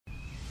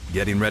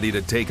Getting ready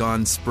to take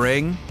on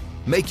spring?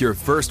 Make your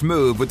first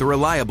move with the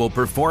reliable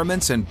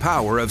performance and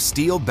power of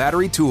Steel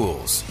battery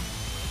tools.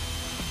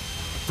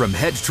 From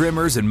hedge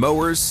trimmers and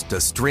mowers to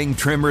string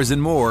trimmers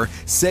and more,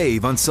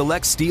 save on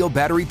select Steel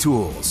battery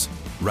tools.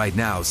 Right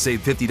now,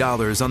 save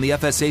 $50 on the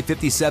FSA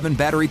 57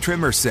 battery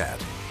trimmer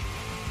set.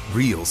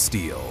 Real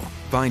Steel.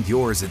 Find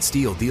yours at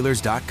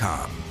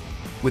steeldealers.com.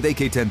 With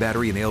AK-10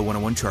 battery and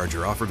AL101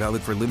 charger, offer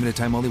valid for limited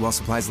time only while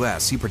supplies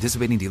last. See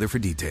participating dealer for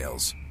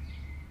details.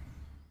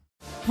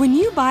 When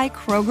you buy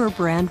Kroger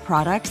brand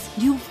products,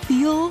 you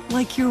feel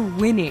like you're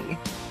winning.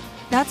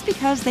 That's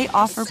because they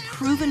offer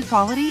proven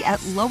quality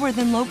at lower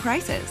than low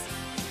prices.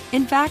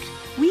 In fact,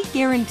 we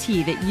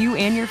guarantee that you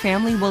and your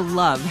family will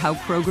love how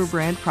Kroger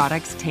brand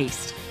products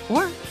taste,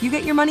 or you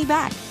get your money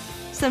back.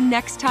 So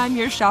next time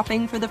you're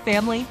shopping for the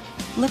family,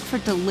 look for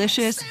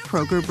delicious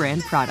Kroger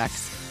brand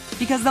products,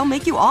 because they'll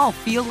make you all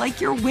feel like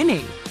you're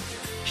winning.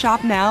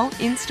 Shop now,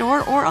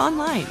 in-store, or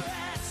online.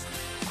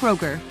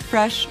 Kroger,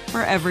 fresh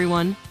for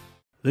everyone.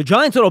 The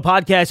Giants Huddle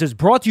Podcast is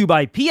brought to you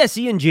by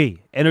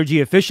PSE&G, energy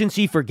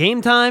efficiency for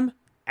game time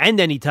and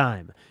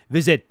anytime.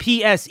 Visit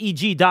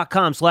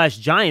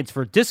pseg.com/Giants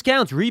for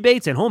discounts,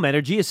 rebates, and home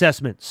energy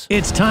assessments.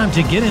 It's time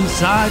to get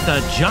inside the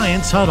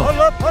Giants Huddle.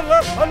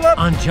 Huddle up.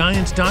 On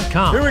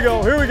Giants.com. Here we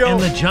go. And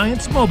the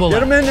Giants mobile app. Get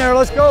them in there.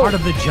 Let's go. Part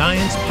of the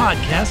Giants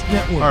Podcast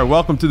Network. All right,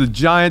 welcome to the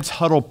Giants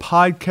Huddle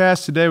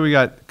Podcast. Today we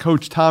got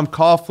Coach Tom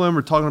Coughlin.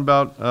 We're talking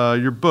about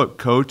your book,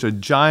 Coach, A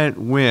Giant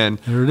Win.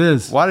 There it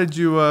is. Why did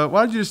you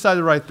decide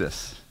to write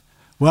this?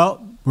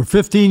 Well, we're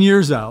 15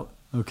 years out,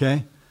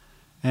 okay?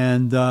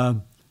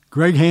 And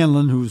Greg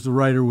Hanlon, who's the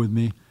writer with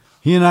me,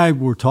 he and I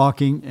were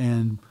talking,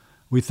 and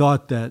we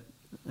thought that,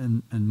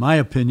 in my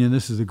opinion,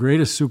 this is the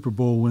greatest Super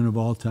Bowl win of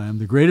all time,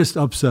 the greatest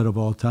upset of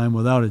all time,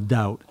 without a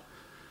doubt.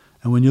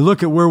 And when you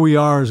look at where we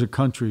are as a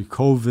country,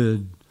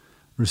 COVID,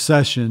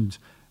 recessions,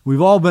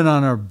 we've all been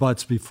on our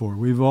butts before.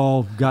 We've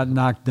all got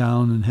knocked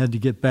down and had to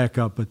get back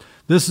up. But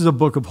this is a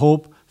book of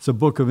hope. It's a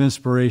book of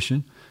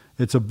inspiration.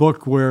 It's a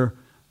book where,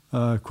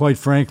 quite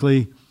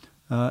frankly,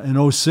 in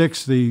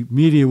 2006, the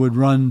media would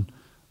run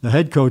the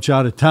head coach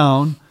out of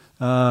town,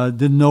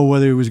 didn't know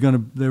whether they were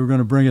going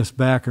to bring us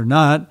back or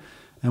not.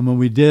 And when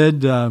we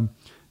did,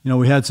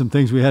 we had some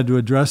things we had to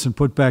address and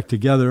put back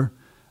together.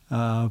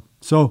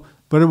 It's a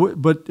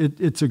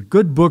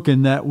good book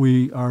in that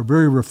we are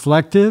very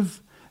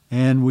reflective,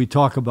 and we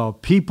talk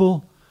about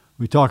people,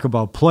 we talk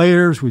about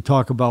players, we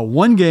talk about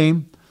one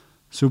game,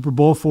 Super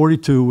Bowl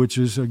 42, which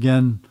is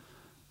again,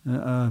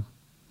 a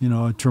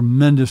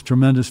tremendous,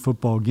 tremendous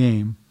football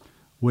game,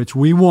 which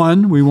we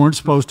won. We weren't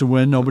supposed to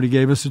win. Nobody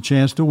gave us a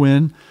chance to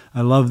win.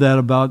 I love that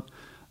about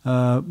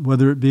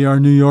whether it be our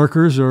New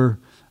Yorkers or,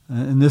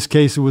 in this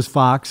case, it was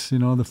Fox,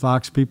 the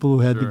Fox people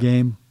who had the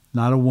game.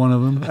 Not a one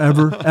of them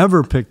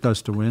ever picked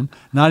us to win.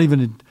 Not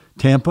even in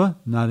Tampa,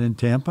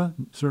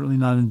 certainly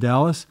not in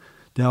Dallas.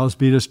 Dallas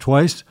beat us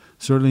twice,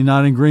 certainly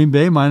not in Green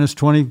Bay, minus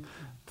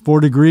 24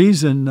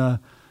 degrees, and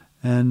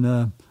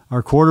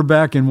our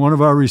quarterback and one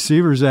of our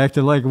receivers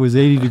acted like it was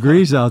 80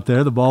 degrees out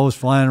there. The ball was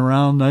flying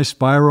around, nice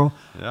spiral.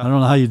 Yeah. I don't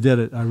know how you did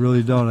it. I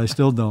really don't. I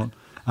still don't.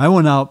 I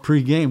went out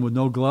pre-game with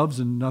no gloves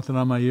and nothing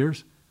on my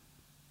ears.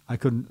 I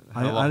couldn't.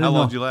 How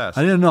long did you last?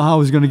 I didn't know how I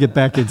was going to get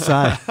back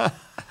inside.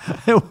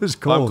 It was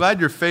cold. Well, I'm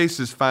glad your face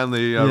is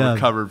finally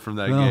recovered from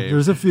that game.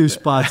 There's a few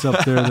spots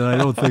up there that I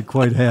don't think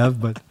quite have,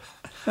 but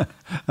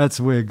that's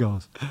the way it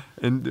goes.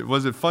 And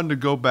was it fun to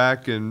go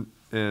back and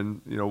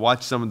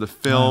watch some of the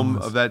film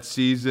of that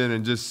season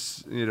and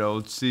just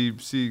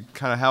see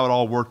kind of how it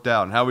all worked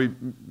out and how we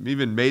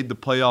even made the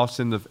playoffs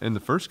in the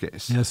first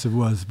case? Yes, it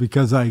was,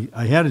 because I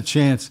had a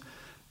chance.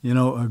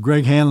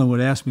 Greg Hanlon would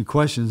ask me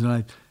questions,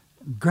 and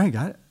Greg,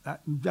 I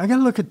got to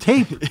look at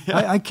tape.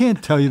 Yeah. I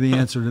can't tell you the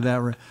answer to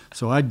that.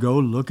 So I'd go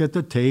look at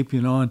the tape,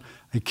 and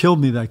it killed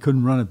me that I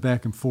couldn't run it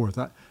back and forth.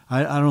 I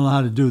don't know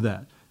how to do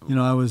that. It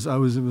was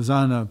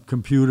on a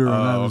computer, and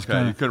I was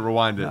you couldn't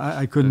rewind it.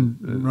 I couldn't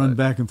run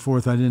back and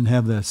forth. I didn't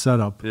have that set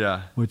up.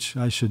 Yeah, which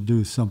I should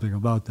do something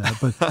about that.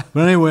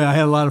 But anyway, I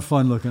had a lot of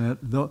fun looking at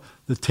the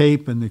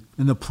tape and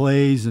the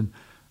plays, and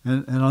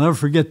I'll never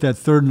forget that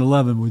 3rd and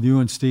 11 with you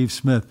and Steve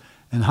Smith,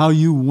 and how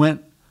you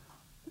went.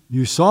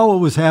 You saw what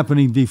was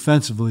happening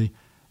defensively,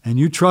 and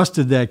you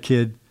trusted that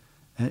kid.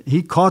 And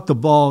he caught the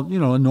ball,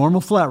 a normal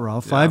flat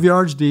route, 5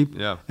 yards deep,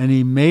 and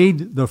he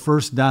made the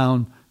first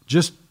down,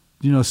 just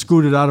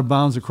scooted out of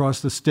bounds across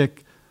the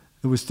stick.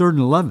 It was 3rd and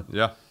 11.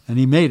 Yeah. And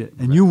he made it.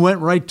 And you went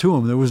right to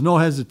him. There was no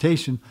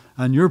hesitation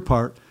on your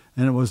part.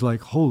 And it was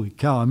like, holy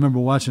cow, I remember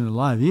watching it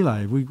live.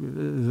 Eli, we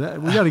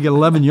got to get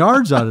 11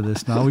 yards out of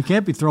this now. We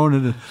can't be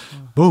throwing it.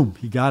 Boom,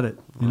 he got it,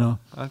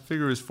 I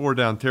figure it was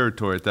 4-down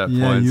territory at that point.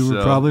 Yeah, you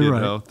were probably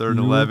right. 3rd and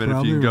 11,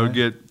 if you can go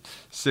get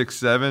 6,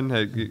 7, get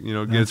it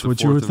to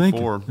 4th and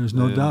 4. There's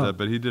no doubt.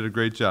 But he did a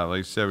great job. Like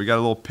you said, we got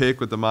a little pick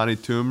with the Monty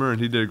Toomer,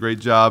 and he did a great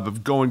job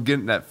of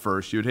getting that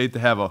first. You'd hate to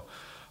have a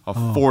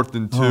 4th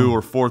and 2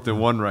 or 4th and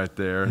 1 right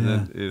there. Yeah,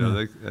 and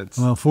then, that's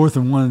well, 4th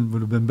and 1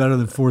 would have been better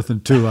than 4th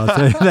and 2. I'll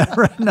tell you that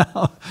right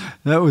now.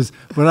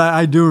 But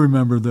I do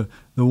remember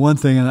the the one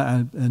thing,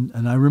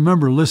 and I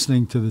remember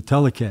listening to the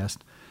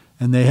telecast,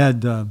 and they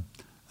had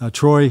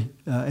Troy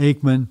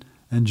Aikman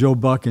and Joe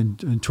Buck,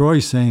 and Troy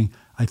saying,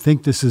 "I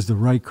think this is the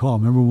right call."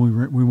 Remember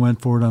when we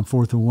went for it on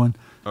 4th and 1?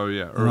 Oh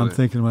yeah, and I'm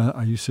thinking, well,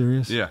 are you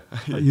serious? Yeah.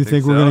 You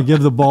think we're going to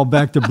give the ball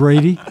back to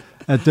Brady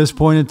at this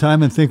point in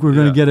time and think we're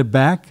going to get it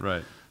back?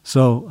 Right.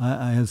 So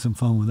I had some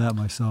fun with that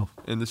myself.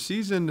 And the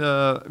season,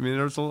 I mean,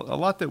 there was a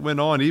lot that went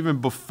on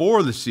even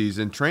before the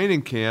season.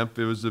 Training camp,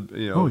 it was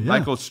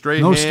Michael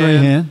Strahan. No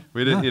Strahan.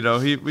 We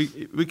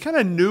didn't, we kind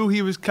of knew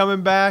he was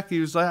coming back. He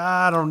was like,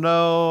 I don't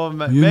know,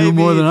 maybe. You knew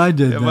more than I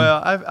did. Then.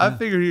 Well, I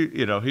figured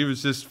he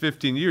was just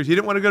 15 years. He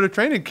didn't want to go to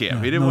training camp.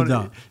 Yeah, he didn't want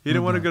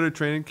to go to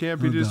training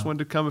camp. No he just doubt. wanted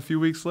to come a few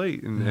weeks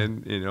late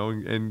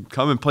and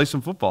come and play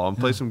some football and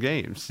play some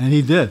games. And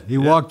he did. He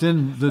walked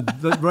in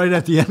right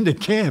at the end of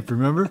camp.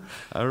 Remember?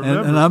 I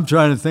remember. And I'm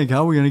trying to think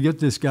how we're going to get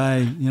this guy,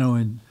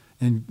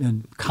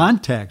 in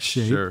contact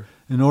shape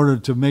in order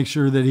to make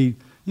sure that he,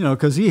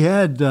 because he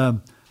had,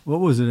 what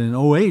was it, in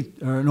 08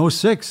 or in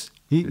 06,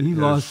 he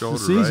lost shoulder,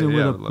 the season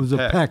right? with was a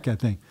pec, I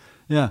think.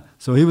 Yeah,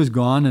 so he was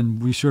gone,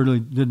 and we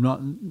surely did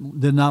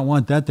not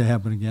want that to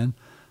happen again,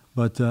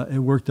 but it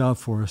worked out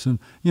for us. And,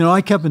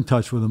 I kept in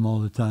touch with him all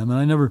the time,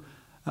 and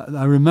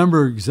I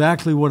remember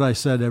exactly what I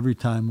said every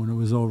time when it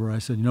was over. I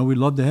said, we'd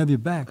love to have you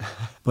back,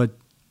 but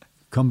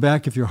come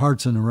back if your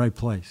heart's in the right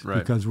place,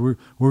 because we're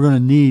going to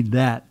need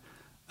that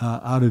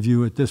out of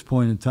you at this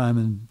point in time,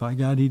 and by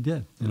God, he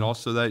did. And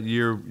also that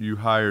year, you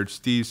hired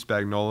Steve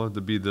Spagnuolo to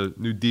be the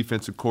new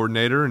defensive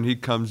coordinator, and he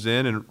comes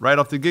in, and right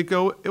off the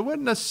get-go, it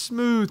wasn't a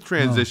smooth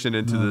transition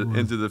into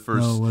the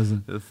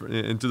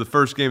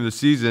first game of the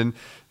season,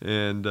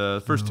 and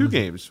first two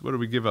games. What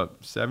did we give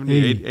up?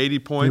 80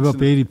 points. Gave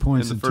up 80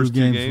 points in the first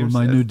 2 games with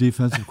my new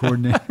defensive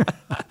coordinator.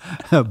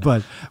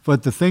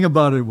 But the thing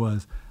about it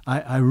was,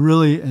 I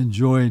really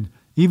enjoyed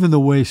even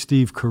the way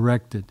Steve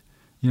corrected.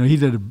 He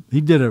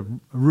did a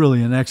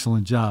really an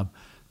excellent job,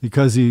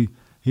 because he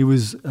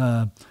was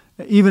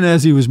even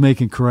as he was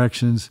making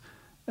corrections,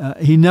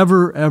 he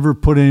never ever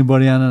put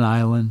anybody on an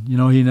island.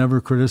 He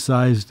never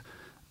criticized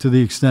to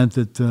the extent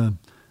that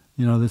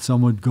that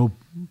someone would go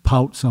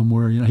pout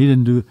somewhere. He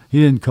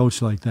didn't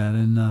coach like that,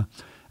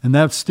 and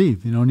that's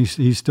Steve. And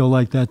he's still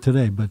like that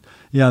today. But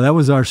yeah, that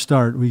was our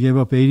start. We gave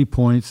up 80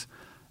 points,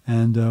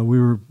 and we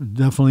were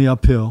definitely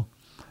uphill.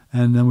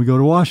 And then we go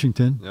to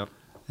Washington. Yep.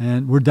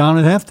 And we're down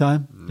at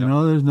halftime.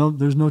 Yep.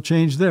 There's no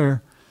change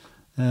there.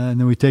 And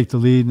then we take the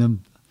lead, and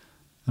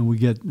we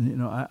get.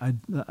 I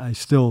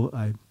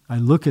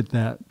look at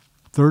that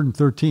 3rd and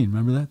 13.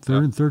 Remember that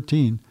 3rd and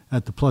 13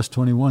 at the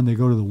 +21. They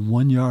go to the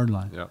 1 yard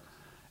line. Yep.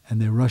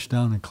 And they rush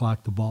down and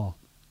clock the ball.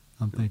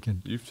 I'm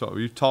thinking you've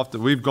talked.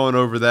 We've gone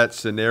over that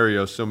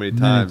scenario so many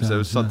times. It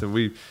was something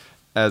we,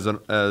 as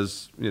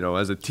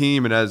a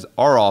team and as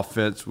our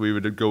offense, we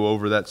would go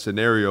over that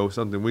scenario.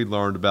 Something we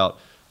learned about.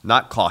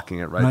 Not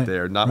clocking it right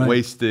there, not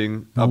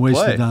wasting a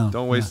play.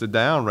 Don't waste it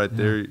down right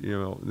there.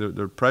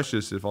 They're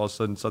precious. If all of a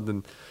sudden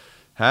something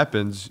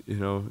happens,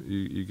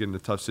 you get in a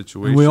tough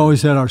situation. And we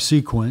always had our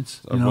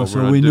sequence,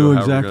 so we knew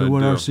exactly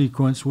what our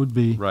sequence would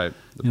be. Right.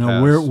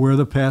 Where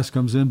the pass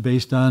comes in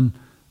based on,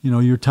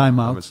 your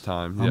timeouts.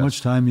 How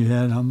much time you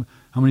had,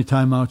 how many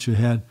timeouts you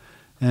had.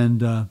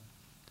 And,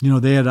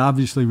 they had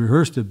obviously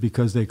rehearsed it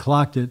because they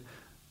clocked it,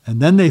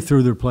 and then they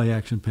threw their play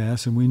action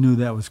pass, and we knew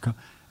that was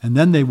and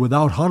then they,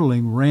 without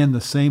huddling, ran the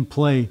same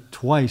play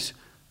twice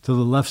to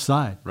the left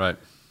side. Right.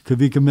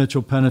 Kavika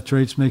Mitchell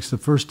penetrates, makes the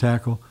first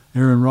tackle.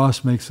 Aaron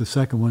Ross makes the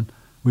second one.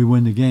 We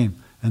win the game.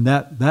 And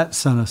that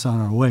sent us on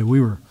our way. We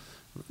were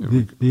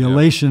the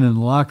elation in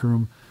the locker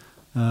room.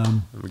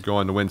 We go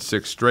on to win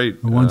 6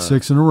 straight. We won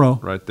 6 in a row.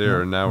 Right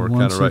there, and now we're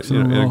kind of right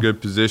in a good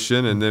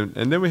position. And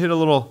then we hit a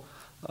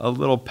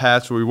little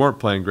patch where we weren't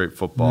playing great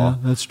football.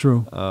 Yeah, that's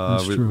true.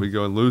 We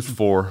go and lose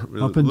 4.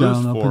 Up and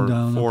down,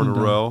 four in a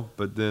row.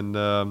 But then,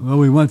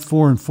 we went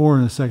 4-4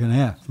 in the second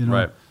half.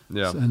 Right.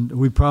 Yeah. And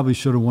we probably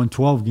should have won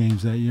 12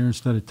 games that year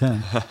instead of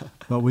 10.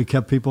 But we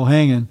kept people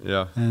hanging.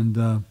 Yeah.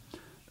 And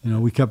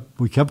we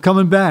kept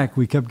coming back.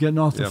 We kept getting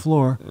off the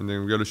floor. And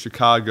then we go to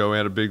Chicago. We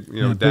had a big,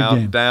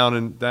 down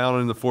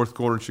in the fourth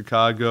quarter in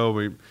Chicago.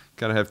 We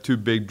kind of have 2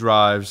 big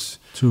drives.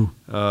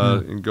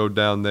 And go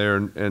down there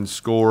and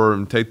score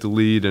and take the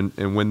lead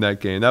and win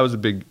that game. That was a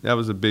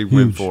big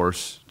win for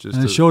us.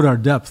 And it showed our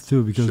depth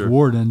too, because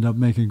Ward ended up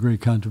making a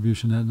great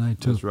contribution that night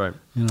too. That's right.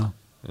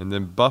 And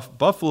then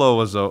Buffalo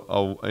was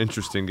a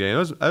interesting game.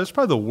 It was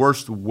probably the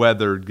worst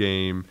weathered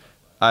game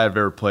I have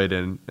ever played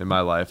in my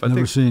life.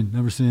 Never seen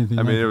anything.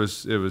 I mean, it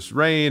was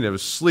rain, it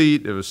was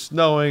sleet, it was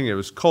snowing, it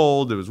was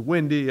cold, it was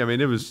windy. I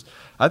mean,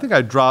 I think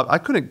I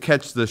couldn't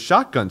catch the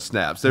shotgun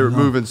snaps. They were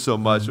moving so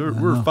much. We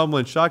were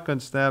fumbling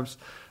shotgun snaps.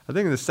 I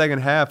think in the second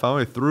half, I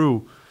only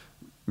threw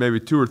maybe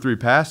 2 or 3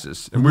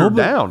 passes, and we were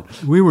down.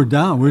 We were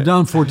down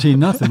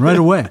 14-0 right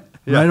away.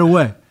 Right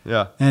away.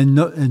 Yeah. And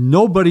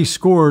nobody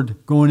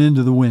scored going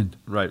into the wind.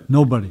 Right.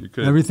 Nobody.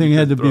 Everything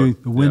had to be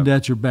the wind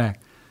at your back.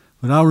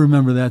 But I'll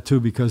remember that too,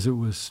 because it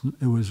was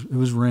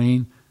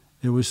rain,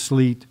 it was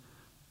sleet,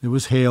 it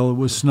was hail, it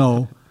was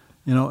snow,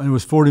 and it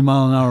was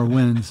 40-mile-an-hour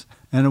winds,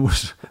 and it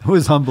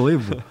was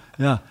unbelievable.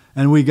 Yeah,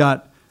 and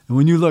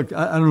when you look,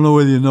 I don't know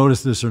whether you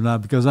noticed this or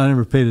not, because I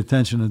never paid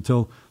attention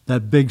until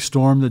that big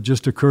storm that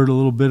just occurred a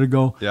little bit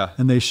ago. Yeah.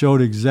 And they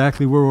showed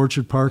exactly where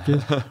Orchard Park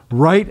is,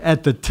 right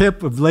at the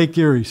tip of Lake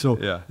Erie. So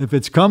if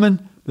it's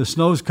coming, the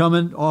snow's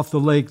coming off the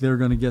lake, they're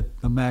going to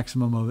get the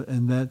maximum of it.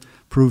 And that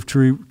proved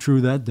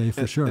true that day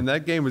for sure. And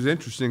that game was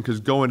interesting because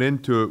going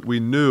into it, we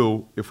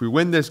knew if we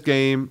win this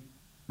game,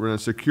 we're going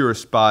to secure a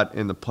spot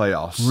in the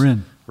playoffs. We're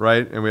in.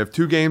 Right? And we have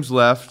 2 games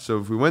left. So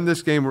if we win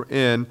this game, we're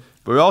in.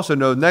 But we also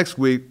know next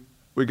week,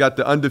 we got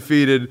the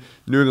undefeated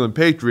New England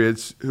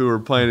Patriots, who are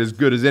playing as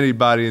good as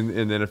anybody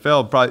in the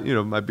NFL. Probably,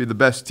 might be the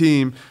best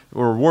team,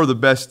 or were the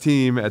best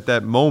team at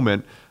that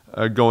moment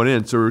going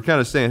in. So we're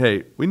kind of saying,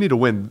 hey, we need to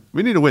win.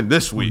 We need to win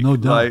this week. No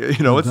doubt.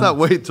 Let's not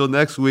wait till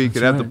next week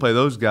and have right. to play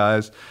those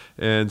guys.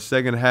 And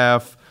second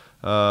half,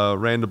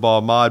 ran the ball.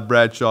 Ahmad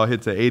Bradshaw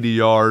hits an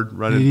 80-yard,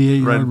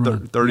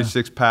 running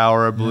 36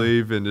 power, I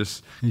believe, and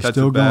just He's cuts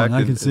still it back.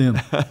 going. I can see him.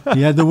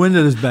 He had the wind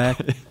at his back.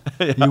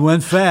 He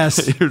went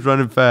fast. He was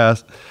running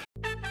fast.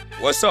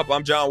 What's up?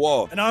 I'm John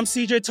Wall. And I'm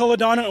CJ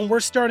Toledano, and we're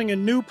starting a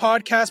new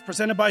podcast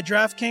presented by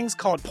DraftKings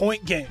called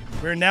Point Game.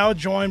 We're now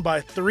joined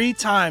by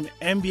 3-time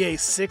NBA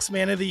Sixth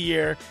Man of the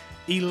Year,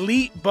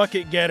 elite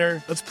bucket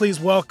getter. Let's please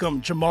welcome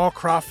Jamal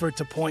Crawford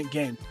to Point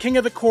Game. King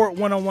of the Court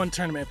one-on-one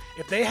tournament.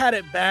 If they had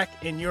it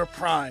back in your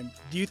prime,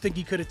 do you think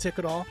you could have took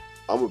it all?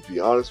 I'm going to be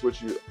honest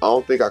with you. I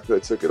don't think I could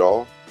have took it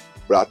all,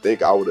 but I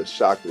think I would have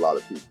shocked a lot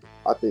of people.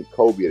 I think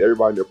Kobe and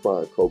everybody in their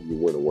prime, Kobe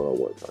would win a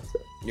one-on-one contest.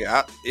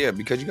 Yeah,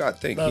 because you got to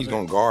think, he's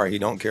going to guard. He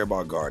don't care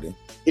about guarding.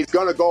 He's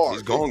going to guard.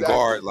 He's going to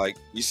guard. Like,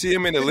 you see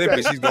him in the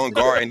Olympics, he's going to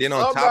guard. And then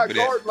on top of that. I'm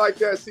not guarding like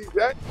that,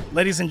 CJ.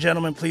 Ladies and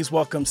gentlemen, please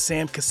welcome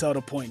Sam Cassell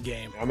to Point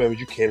Game. I remember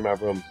you came out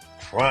from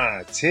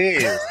crying,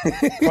 tears,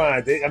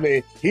 crying. I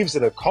mean, he was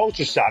in a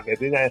culture shock. And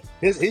then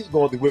he's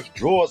going through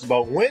withdrawals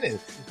about winning.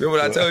 Remember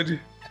what I told you?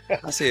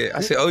 I said,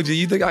 OG,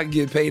 you think I can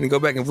get paid and go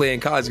back and play in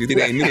college because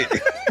it ain't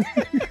it?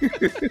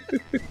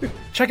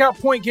 Check out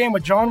Point Game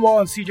with John Wall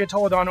and CJ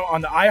Toledano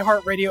on the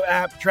iHeartRadio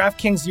app,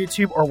 DraftKings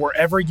YouTube, or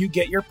wherever you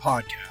get your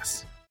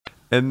podcasts.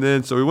 And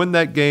then, so we win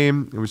that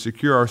game, and we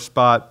secure our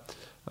spot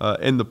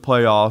in the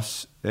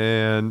playoffs.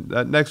 And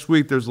that next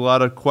week, there's a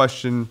lot of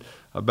question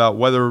about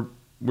whether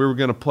we were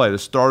going to play. The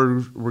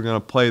starters were going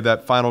to play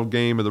that final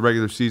game of the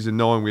regular season,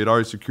 knowing we had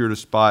already secured a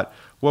spot.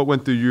 What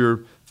went through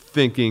your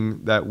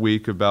thinking that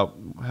week about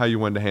how you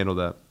wanted to handle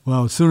that?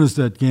 Well, as soon as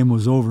that game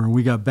was over and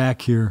we got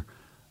back here,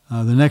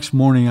 the next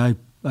morning I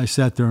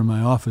sat there in my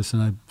office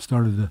and I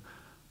started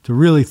to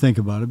really think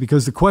about it,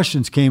 because the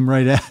questions came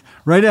right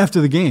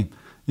after the game.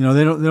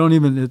 They don't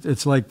even.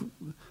 It's like,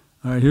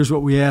 all right, here's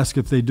what we ask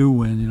if they do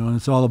win. And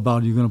it's all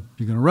about you're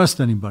gonna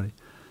arrest anybody,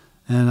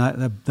 and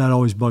that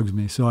always bugs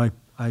me. So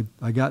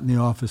I got in the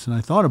office and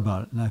I thought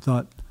about it, and I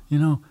thought,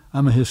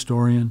 I'm a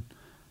historian,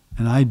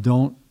 and I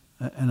don't,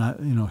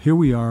 and here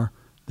we are,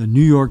 the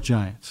New York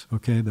Giants,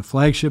 okay, the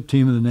flagship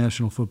team of the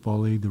National Football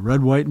League, the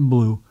red, white, and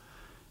blue.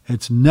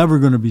 It's never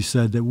going to be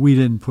said that we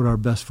didn't put our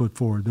best foot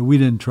forward, that we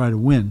didn't try to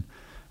win.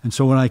 And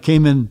so when I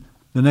came in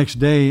the next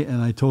day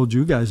and I told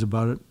you guys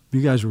about it, you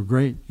guys were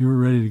great. You were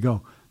ready to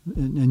go.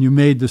 And you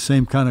made the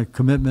same kind of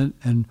commitment,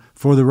 and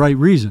for the right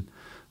reason.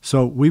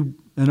 So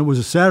and it was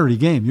a Saturday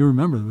game. You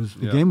remember,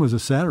 the game was a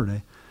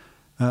Saturday.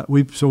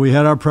 We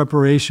had our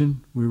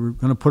preparation. We were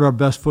going to put our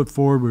best foot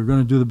forward. We were going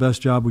to do the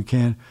best job we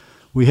can.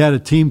 We had a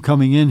team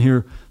coming in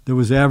here that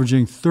was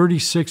averaging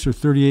 36 or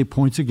 38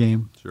 points a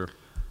game. Sure.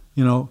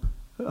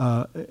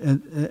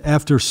 And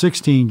after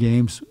 16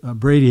 games,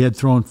 Brady had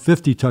thrown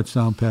 50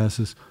 touchdown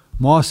passes.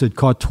 Moss had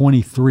caught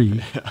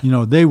 23.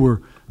 They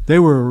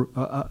were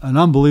an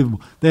unbelievable.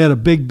 They had a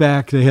big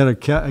back. They had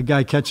a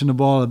guy catching the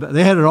ball.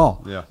 They had it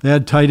all. Yeah. They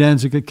had tight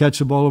ends that could catch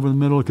the ball over the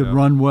middle, could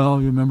run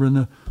well. You remember in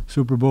the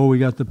Super Bowl we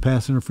got the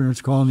pass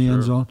interference call in the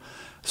end zone.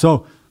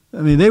 So,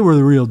 they were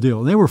the real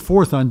deal. They were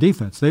fourth on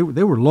defense. They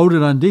were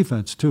loaded on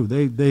defense too.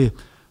 They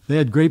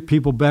had great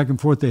people back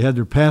and forth. They had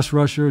their pass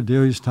rusher,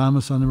 Darius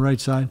Thomas, on the right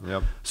side.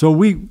 Yep. So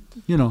we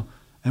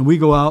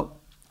go out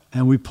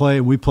and we play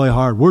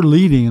hard. We're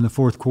leading in the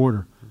fourth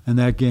quarter in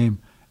that game,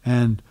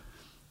 and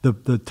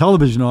the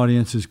television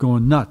audience is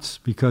going nuts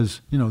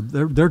because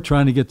they're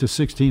trying to get to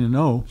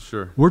 16-0.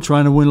 Sure. We're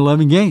trying to win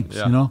 11 games.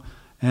 Yeah.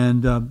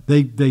 And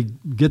they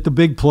get the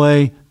big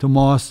play to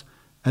Moss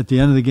at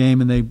the end of the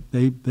game, and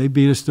they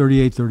beat us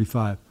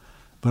 38-35.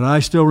 But I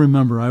still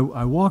remember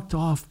I walked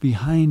off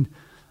behind.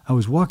 I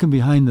was walking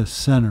behind the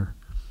center.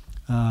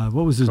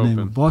 What was his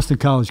name? Boston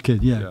College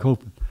kid. Yeah,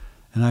 Copeland.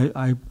 And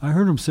I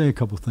heard him say a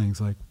couple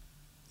things like,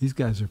 "These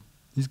guys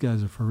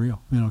are for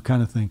real,"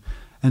 kind of thing.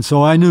 And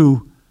so I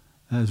knew,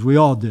 as we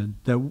all did,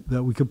 that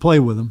we could play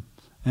with them,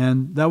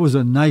 and that was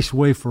a nice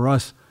way for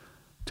us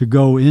to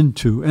go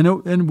into. And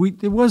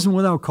it wasn't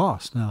without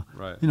cost. Now,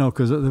 right.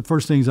 Because the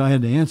first things I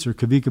had to answer,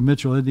 Kavika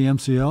Mitchell had the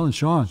MCL, and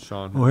Sean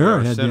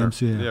O'Hara had center. the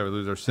MCL. Yeah, we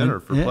lose our center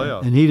for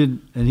playoffs. And he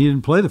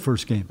didn't play the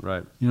first game.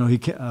 Right. I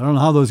don't know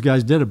how those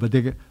guys did it, but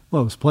it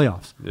was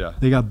playoffs. Yeah.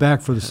 They got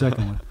back for the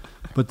second one.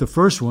 But the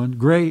first one,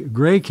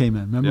 Gray came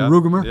in. Remember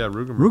Rugemer? Yeah,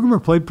 Rugemer.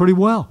 Rugemer played pretty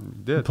well.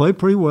 He played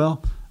pretty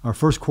well. Our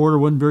first quarter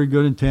wasn't very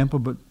good in Tampa,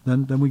 but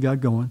then we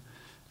got going.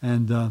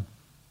 And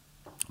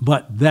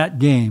but that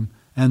game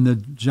and the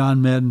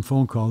John Madden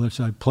phone call that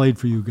I played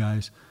for you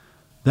guys,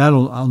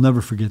 I'll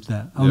never forget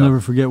that. I'll never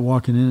forget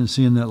walking in and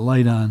seeing that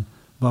light on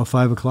about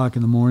 5 o'clock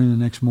in the morning, the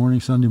next morning,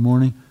 Sunday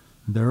morning.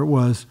 And there it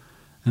was.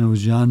 And it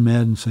was John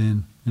Madden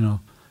saying,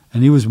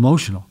 and he was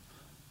emotional.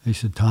 He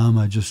said, Tom,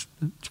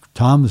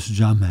 this is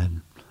John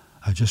Madden.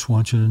 I just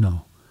want you to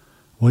know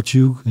what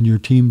you and your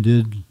team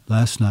did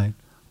last night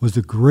was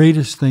the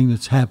greatest thing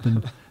that's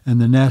happened in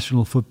the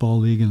National Football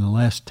League in the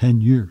last 10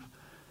 years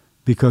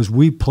because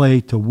we play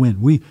to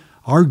win.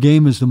 Our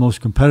game is the most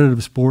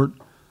competitive sport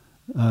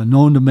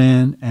known to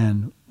man,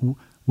 and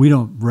we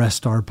don't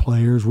rest our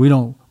players.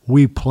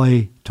 We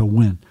play to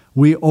win.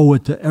 We owe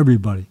it to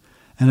everybody.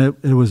 And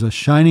it was a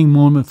shining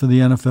moment for the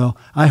NFL.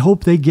 I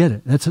hope they get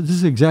it. This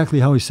is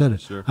exactly how he said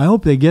it. Sure. I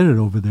hope they get it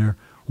over there,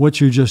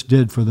 what you just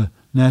did for the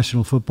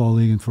National Football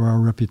League and for our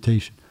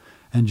reputation.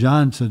 And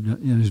John said,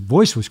 his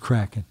voice was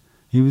cracking.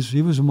 He was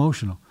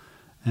emotional.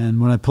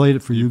 And when I played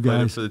it for you guys,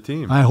 played it for the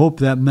team. I hope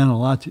that meant a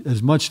lot,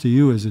 as much to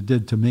you as it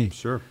did to me.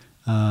 Sure.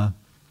 And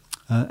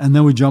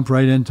then we jumped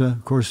right into,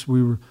 of course,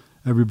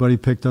 everybody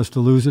picked us to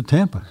lose at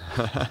Tampa.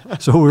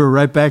 So we were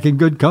right back in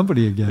good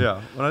company again.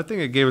 Yeah, well, I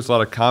think it gave us a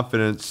lot of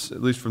confidence,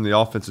 at least from the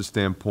offensive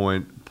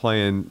standpoint,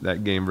 playing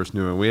that game versus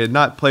New England. We had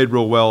not played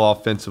real well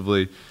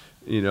offensively.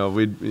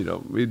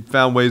 We'd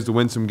found ways to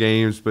win some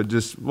games, but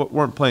just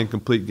weren't playing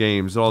complete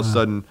games. All of a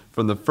sudden,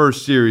 from the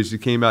first series, he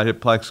came out,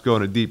 hit Plexico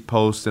in a deep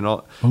post,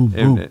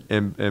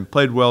 and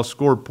played well,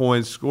 scored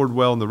points, scored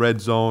well in the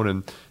red zone,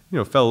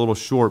 and fell a little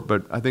short.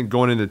 But I think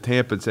going into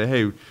Tampa and say,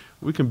 hey,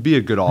 we can be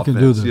a good offense. We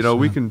can do this,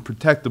 we can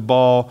protect the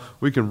ball.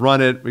 We can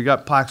run it. We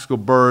got Plaxico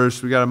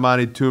Burress. We got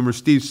Amani Toomer.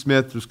 Steve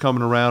Smith was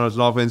coming around as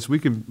an offense. We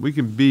can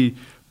be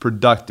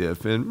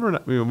productive, and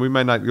we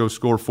might not go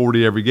score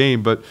 40 every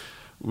game, but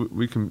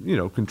we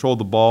can control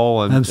the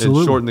ball and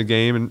shorten the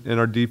game, and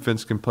our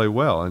defense can play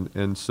well.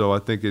 And so I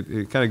think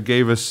it kind of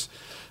gave us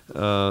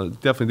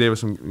definitely gave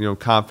us some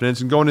confidence.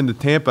 And going into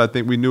Tampa, I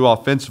think we knew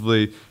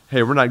offensively,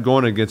 hey, we're not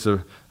going against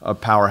a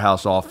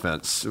powerhouse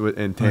offense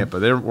in Tampa.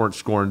 They weren't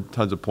scoring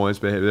tons of points,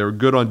 but hey, they were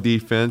good on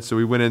defense. So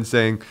we went in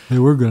saying they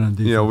were good on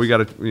defense. We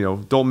got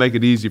to don't make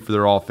it easy for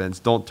their offense.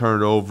 Don't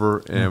turn it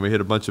over. And we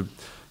hit a bunch of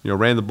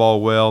ran the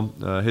ball well,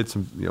 hit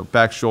some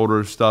back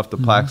shoulder stuff to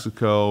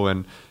Plaxico,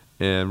 and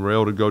we're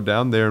able to go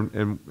down there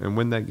and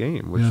win that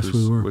game,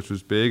 which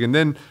was big. And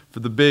then for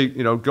the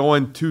big,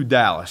 going to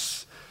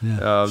Dallas.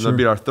 That'd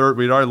be our third.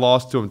 We'd already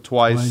lost to them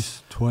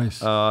twice.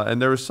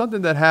 And there was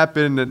something that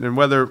happened, and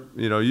whether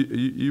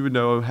you would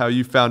know how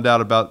you found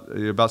out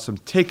about some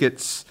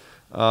tickets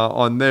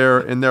in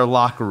their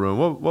locker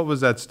room. What was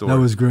that story? That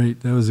was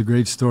great. That was a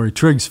great story.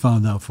 Triggs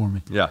found out for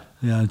me. Yeah.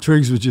 And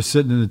Triggs was just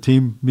sitting in the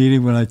team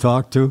meeting when I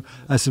talked to.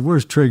 I said,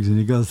 "Where's Triggs?" And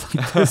he goes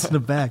like this in the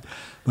back.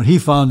 But he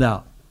found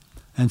out,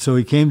 and so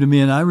he came to me,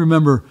 and I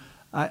remember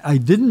I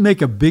didn't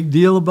make a big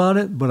deal about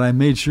it, but I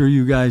made sure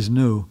you guys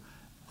knew.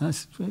 I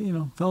said,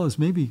 fellas,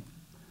 maybe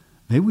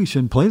we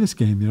shouldn't play this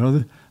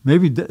game.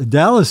 Maybe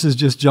Dallas has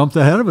just jumped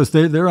ahead of us.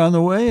 They're on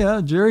the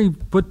way. Jerry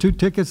put 2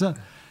 tickets on.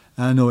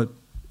 I know it.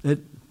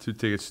 2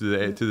 tickets to the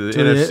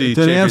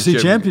NFC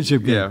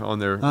Championship game. Yeah, on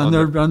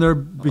their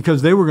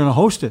because they were going to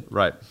host it.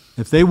 Right.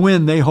 If they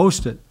win, they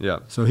host it. Yeah.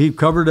 So he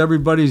covered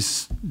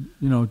everybody's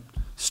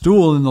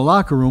stool in the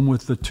locker room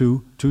with the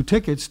two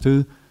tickets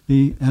to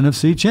the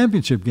NFC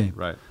Championship game.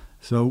 Right.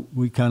 So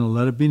we kind of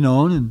let it be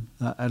known,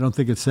 and I don't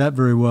think it sat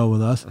very well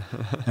with us.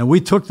 And we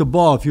took the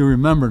ball, if you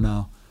remember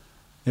now.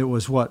 It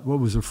was what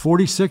was it,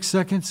 46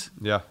 seconds?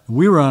 Yeah.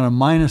 We were on a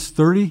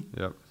 -30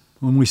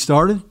 when we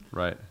started.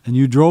 Right. And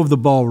you drove the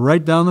ball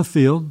right down the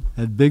field,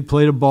 had big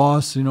play to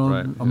Boss,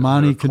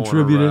 Amani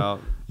contributed.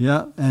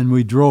 Yeah, and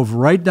we drove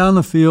right down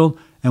the field,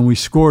 and we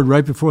scored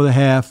right before the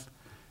half,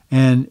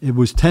 and it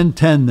was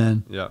 10-10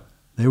 then. Yeah.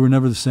 They were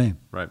never the same.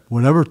 Right.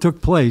 Whatever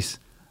took place,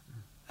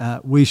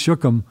 we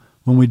shook them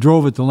when we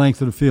drove it the length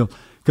of the field.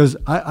 Because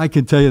I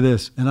can tell you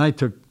this, and I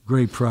took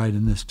great pride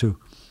in this too.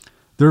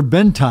 There have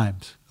been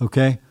times,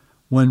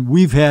 when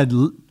we've had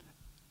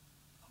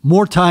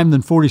more time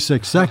than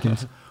 46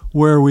 seconds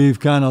where we've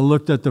kind of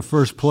looked at the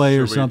first play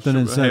and said,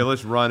 hey,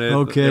 let's run it.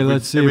 Okay,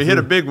 let's see. If we hit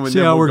a big one, see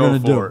then how we'll we're go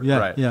going to do. for it. Yeah,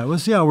 right. yeah. We'll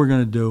see how we're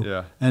going to do.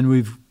 Yeah. And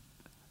we've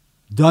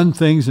done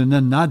things and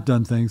then not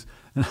done things.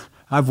 And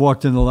I've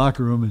walked in the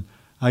locker room and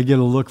I get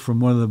a look from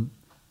one of the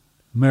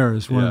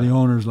mayors, one of the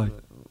owners, like,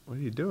 "What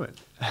are you doing?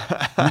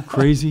 Are you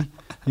crazy?"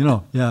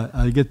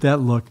 I get that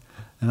look,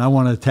 and I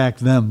want to attack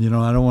them.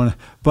 I don't want to.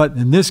 But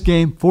in this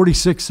game,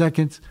 46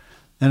 seconds,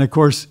 and of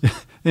course,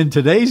 in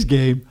today's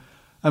game,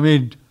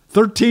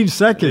 13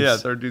 seconds. Yeah,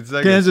 13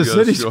 seconds. Kansas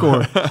City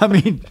scored.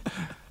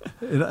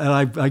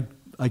 And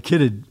I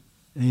kidded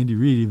Andy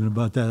Reid even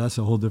about that. That's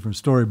a whole different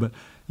story. But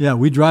yeah,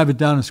 we drive it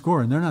down and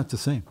score, and they're not the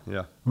same.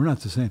 Yeah, we're not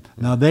the same.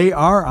 Yeah. Now they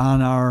are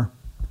on our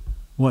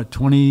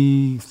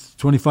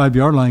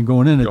 25-yard line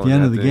going in at the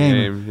end of the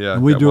game. Yeah,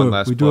 and we do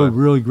a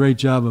really great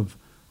job of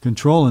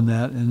controlling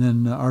that, and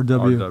then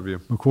R.W.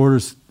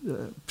 McQuarters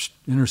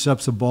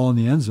intercepts the ball in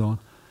the end zone.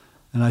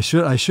 And I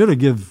should have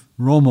give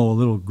Romo a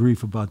little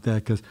grief about that,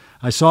 because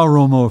I saw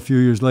Romo a few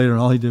years later, and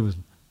all he did was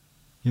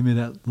give me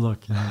that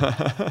look. You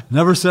know?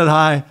 Never said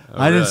hi.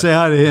 I didn't say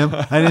hi to him.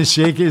 I didn't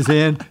shake his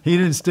hand. He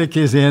didn't stick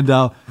his hand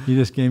out. He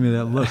just gave me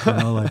that look. You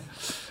know, like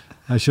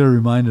I should have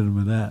reminded him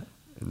of that.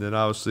 And then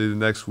obviously the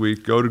next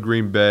week, go to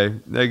Green Bay,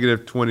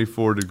 negative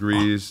 24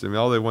 degrees. I mean,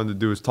 all they wanted to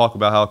do was talk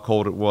about how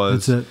cold it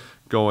was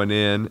going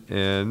in,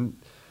 and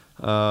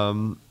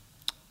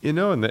you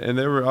know, and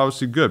they were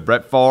obviously good.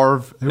 Brett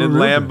Favre in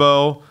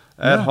Lambeau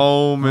at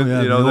home, and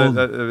you know,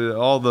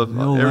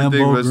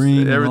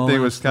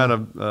 everything was kind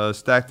of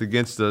stacked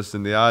against us,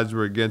 and the odds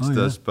were against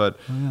us. But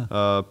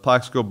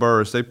Plaxico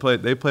Burress, they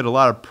played a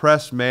lot of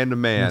press man to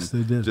man,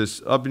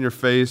 just up in your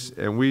face,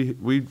 and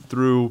we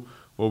threw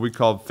what we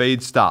called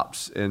fade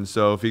stops. And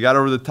so if he got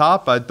over the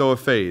top, I'd throw a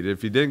fade.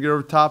 If he didn't get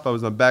over the top, I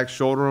was on the back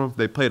shoulder him. If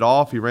they played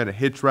off, he ran a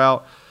hitch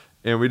route.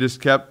 And we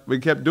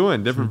kept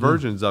doing different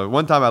versions of it.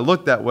 One time I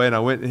looked that way and I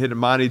went and hit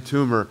Amani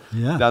Toomer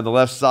down the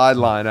left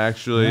sideline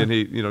actually, and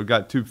he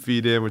got 2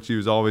 feet in, which he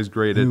was always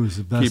great at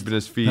keeping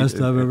his feet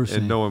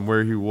and knowing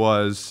where he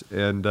was.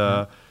 And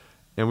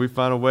we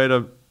found a way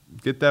to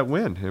get that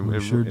win and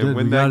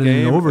win that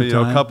game. You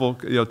know, a couple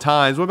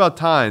times. What about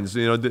times?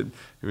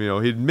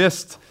 He'd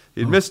missed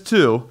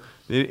 2.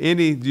 Do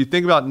you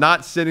think about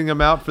not sitting him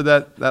out for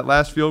that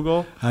last field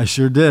goal? I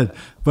sure did.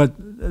 But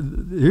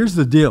here's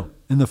the deal.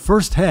 In the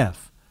first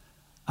half,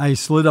 I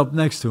slid up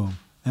next to him,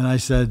 and I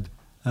said,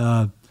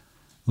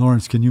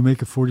 Lawrence, can you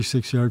make a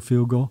 46-yard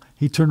field goal?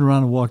 He turned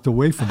around and walked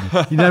away from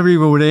me. He never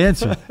even would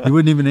answer. He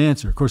wouldn't even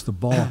answer. Of course, the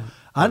ball,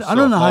 I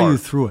don't know how you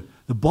threw it.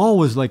 The ball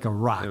was like a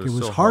rock. It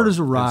was hard as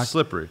a rock.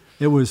 Slippery.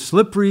 It was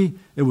slippery.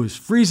 It was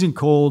freezing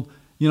cold.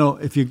 You know,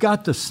 if you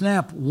got the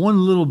snap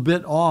one little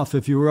bit off,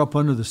 if you were up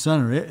under the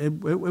center, it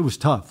was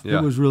tough. Yeah.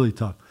 It was really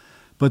tough.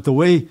 But the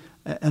way,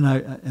 and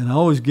I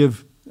always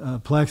give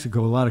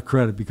Plaxico a lot of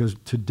credit, because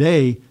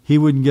today he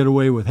wouldn't get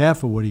away with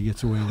half of what he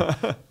gets away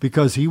with,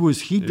 because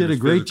he did a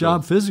great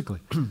job physically.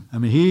 I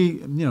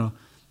mean,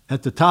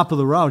 at the top of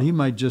the route, he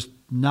might just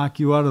knock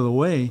you out of the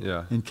way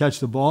and catch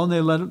the ball, and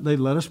they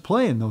let us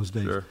play in those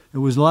days. Sure. It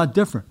was a lot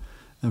different.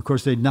 And of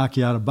course, they'd knock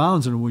you out of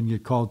bounds and it wouldn't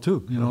get called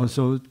too.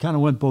 So it kind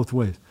of went both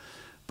ways.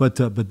 But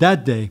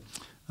that day,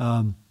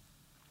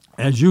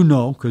 as you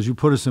know, because you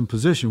put us in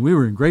position, we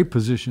were in great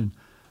position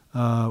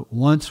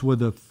once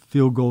with a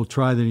field goal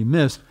try that he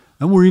missed,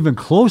 and we're even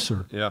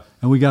closer. Yeah.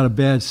 And we got a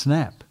bad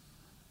snap.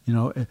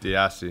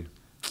 Diassi.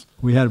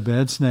 We had a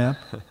bad snap,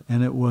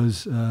 and it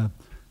was, and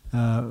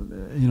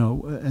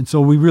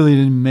so we really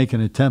didn't make an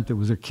attempt. It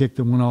was a kick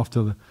that went off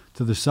to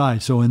the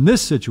side. So in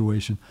this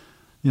situation,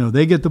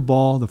 they get the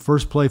ball. The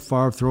first play,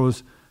 Favre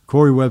throws.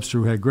 Corey Webster,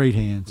 who had great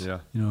hands. Yeah.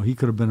 He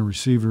could have been a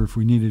receiver if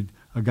we needed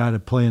a guy to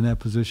play in that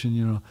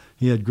position.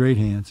 He had great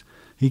hands.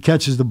 He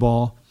catches the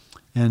ball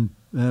and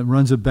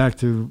runs it back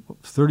to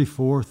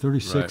 34,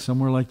 36,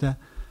 somewhere like that.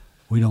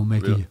 We don't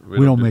make a yard.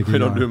 We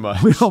don't do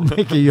much. We don't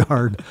make a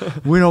yard.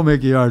 We don't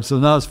make a yard. So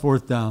now it's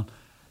 4th down.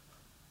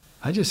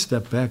 I just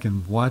step back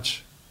and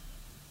watch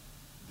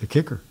the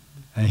kicker.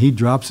 And he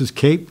drops his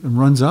cape and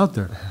runs out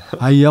there.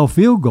 I yell,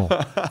 field goal,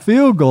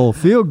 field goal,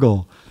 field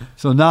goal.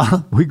 So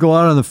now we go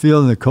out on the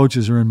field and the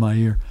coaches are in my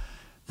ear.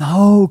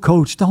 No,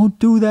 coach, don't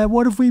do that.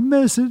 What if we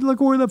miss it? Look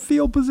where the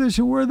field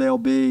position, where they'll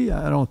be.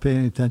 I don't pay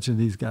any attention to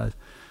these guys.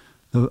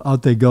 So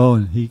out they go,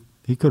 and he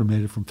could have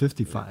made it from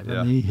 55. Yeah.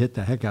 I mean, he hit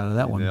the heck out of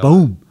that one.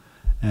 Boom.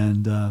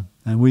 And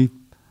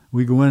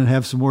we go in and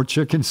have some more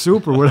chicken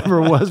soup or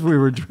whatever it was we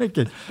were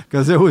drinking,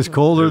 because it was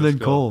colder than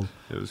cold.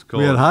 It was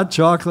cold. We had hot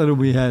chocolate and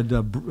we had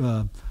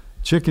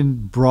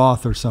chicken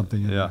broth or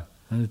something.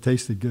 And it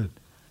tasted good.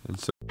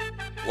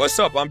 What's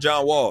up? I'm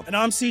John Wall. And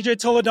I'm CJ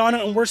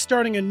Toledano, and we're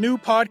starting a new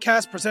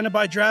podcast presented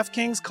by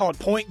DraftKings called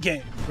Point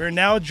Game. We're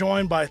now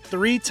joined by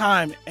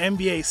 3-time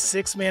NBA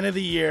Sixth Man of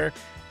the Year,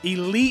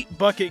 elite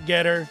bucket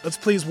getter. Let's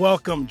please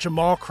welcome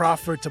Jamal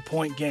Crawford to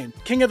Point Game.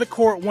 King of the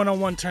Court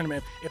one-on-one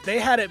tournament. If they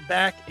had it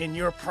back in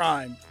your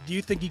prime, do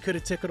you think you could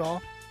have took it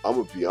all? I'm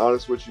going to be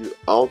honest with you.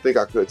 I don't think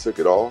I could have took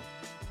it all,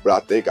 but I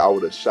think I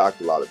would have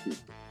shocked a lot of people.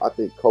 I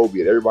think Kobe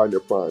and everybody in their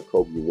prime,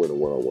 Kobe would win a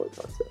one-on-one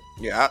contest.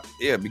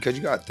 Yeah, because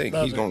you got to think,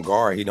 he's going to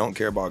guard. He don't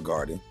care about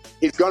guarding.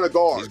 He's going to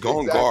guard. He's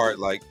going to guard.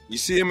 Like, you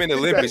see him in the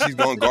Olympics, he's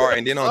going to guard.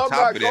 And then on top of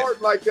that. I'm not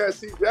guarding like that,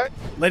 CJ.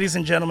 Ladies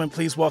and gentlemen,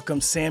 please welcome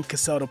Sam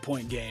Cassell to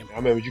Point Game. I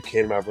remember you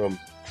came out from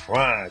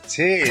crying,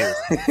 tears.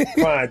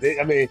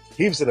 I mean,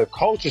 he was in a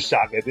culture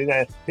shock. And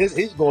then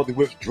he's going through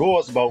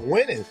withdrawals about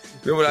winning.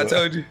 Remember what I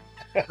told you?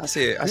 I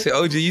said,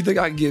 OG, you think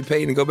I can get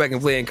paid and go back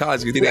and play in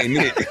college? You think I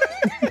ain't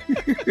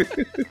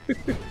it?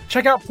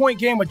 Check out Point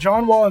Game with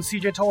John Wall and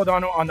CJ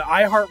Toledano on the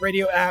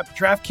iHeartRadio app,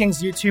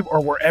 DraftKings YouTube, or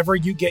wherever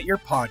you get your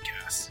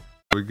podcasts.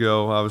 We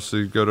go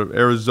to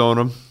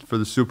Arizona for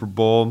the Super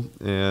Bowl,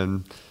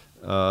 and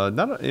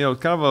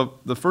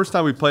the first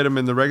time we played them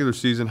in the regular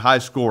season, high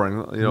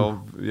scoring,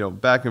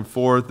 back and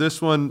forth.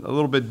 This one a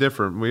little bit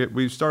different.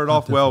 We started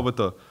off well with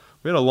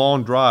we had a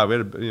long drive. We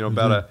had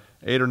about a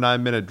 8 or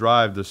 9 minute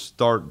drive to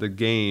start the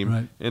game.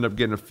 Right. End up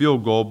getting a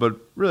field goal, but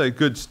really a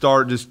good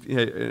start. Just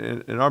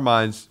in our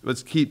minds,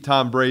 let's keep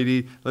Tom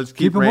Brady. Let's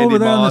keep him Randy over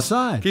there on the Moss.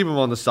 side. Keep him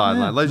on the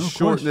sideline. Yeah, let's no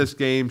shorten question. this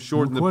game,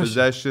 shorten the question.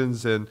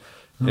 possessions, and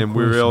we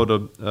were able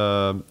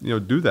to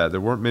do that.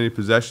 There weren't many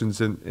possessions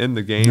in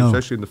the game,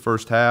 especially in the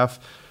first half.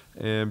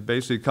 And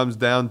basically, it comes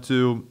down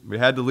to we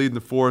had to lead in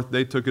the fourth.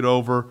 They took it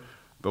over.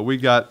 But we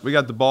got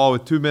the ball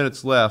with 2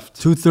 minutes left.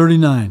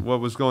 2:39. What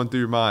was going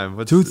through your mind?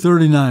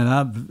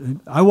 2:39.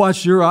 I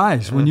watched your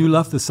eyes when you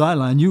left the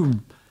sideline.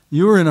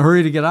 You were in a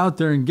hurry to get out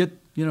there and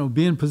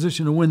be in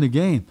position to win the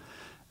game,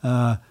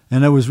 and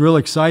it was real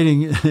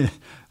exciting,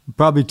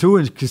 probably too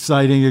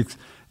exciting.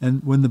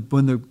 And when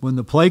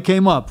the play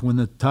came up, when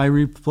the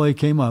Tyree play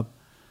came up,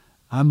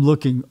 I'm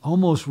looking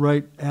almost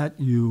right at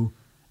you,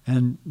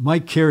 and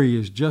Mike Carey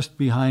is just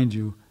behind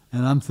you,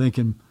 and I'm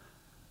thinking,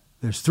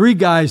 there's 3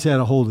 guys had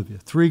a hold of you.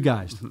 3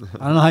 guys.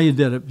 I don't know how you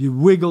did it. You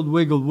wiggled,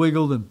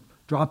 and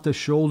dropped a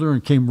shoulder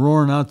and came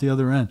roaring out the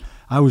other end.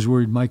 I was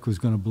worried Mike was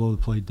going to blow the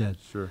play dead.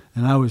 Sure.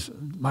 And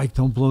Mike,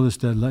 don't blow this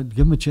dead.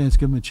 Give him a chance,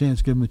 give him a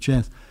chance, give him a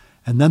chance.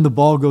 And then the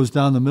ball goes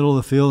down the middle of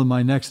the field, and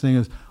my next thing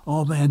is,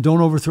 oh, man,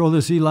 don't overthrow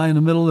this Eli in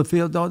the middle of the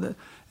field.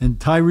 And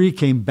Tyree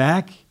came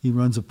back. He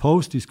runs a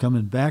post. He's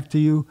coming back to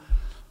you.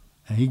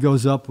 And he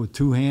goes up with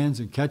 2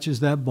 hands and catches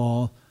that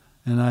ball.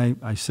 And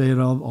I say it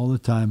all the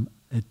time.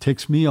 It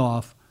ticks me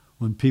off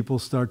when people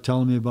start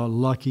telling me about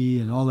lucky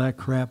and all that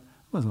crap.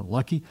 It wasn't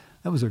lucky.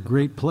 That was a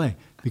great play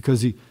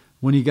because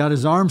when he got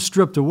his arm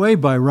stripped away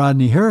by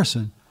Rodney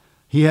Harrison,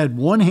 he had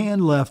 1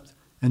 hand left,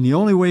 and the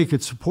only way he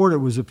could support it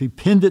was if he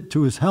pinned it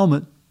to his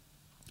helmet,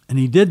 and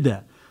he did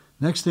that.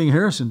 Next thing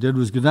Harrison did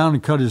was go down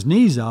and cut his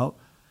knees out.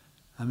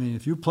 I mean,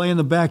 if you play in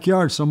the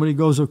backyard, somebody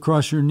goes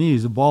across your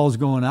knees, the ball's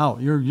going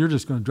out. You're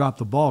just going to drop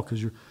the ball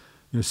because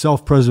your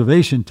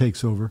self-preservation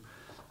takes over.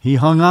 He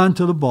hung on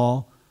to the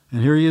ball.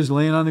 And here he is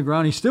laying on the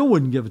ground. He still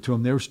wouldn't give it to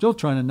him. They were still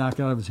trying to knock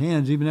it out of his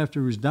hands, even after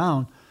he was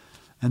down.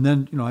 And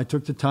then, I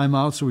took the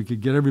timeout so we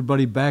could get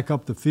everybody back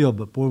up the field.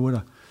 But,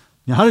 boy,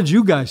 how did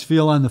you guys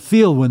feel on the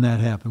field when that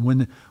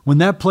happened, when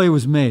that play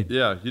was made?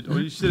 Yeah, you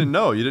just didn't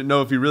know. You didn't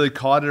know if he really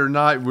caught it or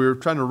not. We were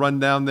trying to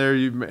run down there.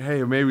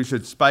 Hey, maybe we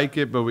should spike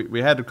it, but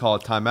we had to call a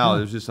timeout.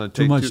 It was just going to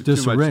take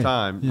too much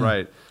time. Yeah.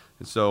 Right.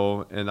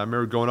 And I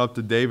remember going up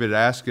to David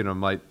asking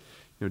him, like,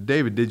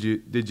 David, did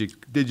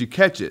you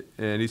catch it?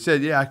 And he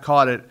said, yeah, I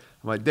caught it.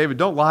 I'm like, David,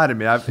 don't lie to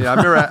me. I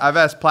remember I've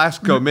asked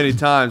Plaxico many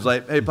times,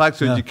 like, hey,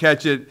 Plaxico, did you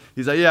catch it?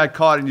 He's like, yeah, I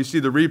caught it. And you see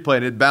the replay,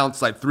 and it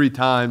bounced like 3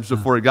 times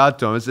before it got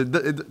to him. I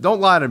said, don't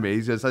lie to me.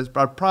 He says,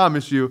 I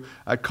promise you,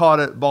 I caught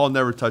it. Ball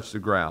never touched the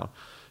ground.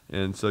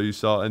 And so you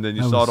saw, and then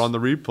you saw it on the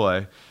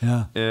replay.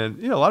 Yeah.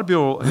 And, a lot of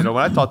people, when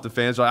I talked to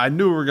fans, I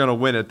knew we were going to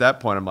win at that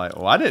point. I'm like,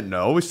 I didn't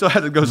know. We still had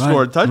to go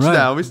score a touchdown.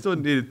 Right. We still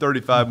needed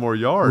 35 more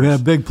yards. We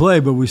had a big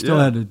play, but we still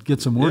had to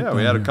get some work done. Yeah,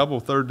 we had a couple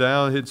third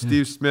down, hit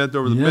Steve Smith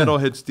over the middle,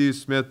 hit Steve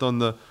Smith on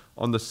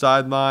the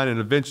sideline, and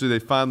eventually they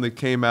finally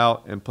came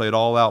out and played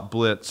all-out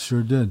blitz.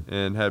 Sure did.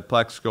 And had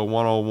Plaxico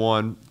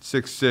 1-on-1,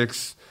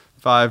 6'6",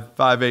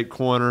 5'8"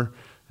 corner.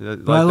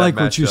 But I like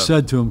what you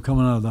said to him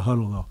coming out of the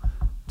huddle, though.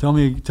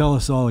 Tell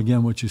us all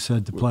again what you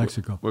said to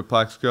Plaxico. With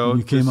Plaxico, when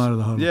you came out of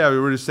the huddle. Yeah, we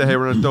were just saying, hey,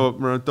 we're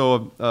gonna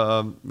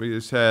throw. We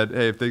just had,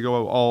 hey, if they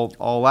go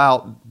all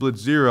out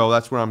blitz 0,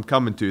 that's where I'm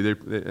coming to.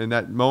 They in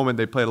that moment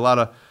they played a lot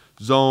of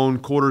zone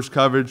quarters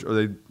coverage,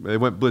 or they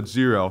went blitz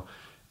 0,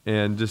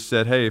 and just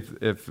said, hey,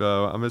 if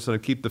I'm just gonna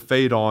keep the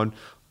fade on,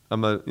 I'm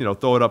gonna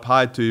throw it up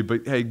high to you,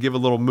 but hey, give a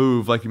little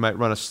move like you might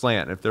run a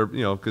slant if they're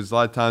because a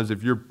lot of times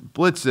if you're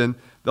blitzing,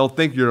 they'll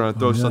think you're going to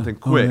throw something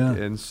quick.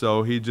 And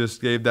so he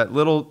just gave that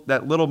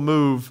little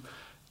move,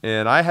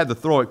 and I had to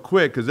throw it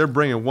quick because they're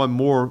bringing one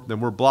more than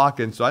we're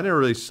blocking. So I never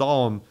really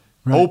saw him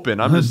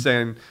open. I'm just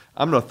saying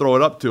I'm going to throw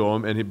it up to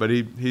him, and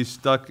he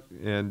stuck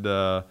and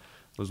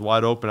was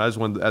wide open. I just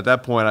wanted, at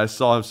that point I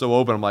saw him so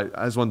open. I'm like,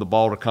 I just wanted the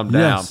ball to come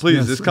down.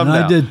 Please, just come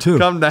down. I did too.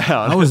 Come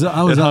down. I was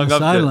on the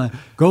sideline.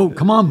 Go,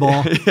 come on,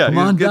 ball. Come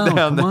on down.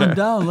 Come on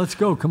down. Let's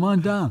go. Come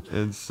on down.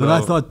 And so, but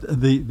I thought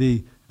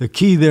the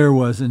key there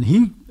was, and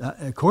he,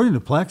 according to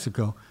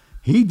Plaxico,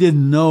 he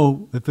didn't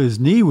know if his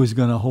knee was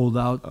going to hold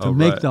out to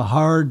make the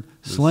hard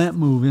slant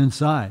move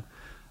inside.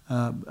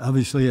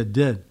 Obviously, it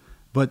did.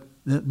 But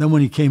then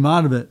when he came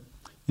out of it,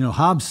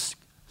 Hobbs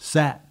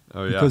sat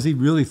because he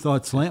really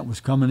thought slant was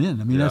coming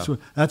in. I mean, that's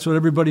what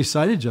everybody's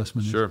sight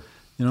adjustment is. Sure.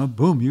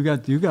 Boom, you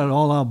got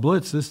all out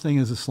blitz. This thing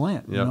is a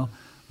slant.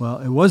 Well,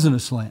 it wasn't a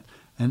slant,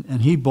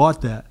 and he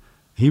bought that.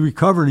 He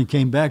recovered and he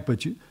came back,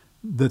 but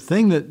the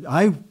thing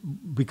that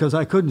because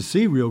I couldn't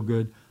see real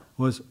good,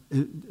 was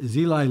is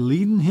Eli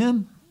leading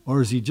him,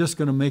 or is he just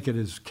going to make it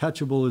as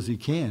catchable as he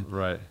can?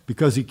 Right.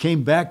 Because he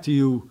came back to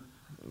you,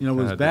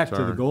 with his back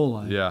to the goal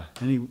line. Yeah.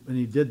 And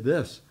he did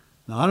this.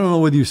 Now I don't know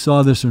whether you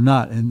saw this or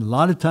not, and a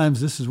lot of times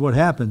this is what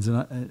happens,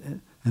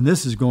 and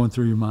this is going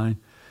through your mind.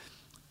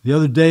 The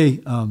other day,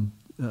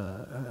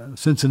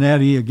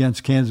 Cincinnati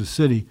against Kansas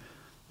City.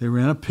 They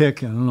ran a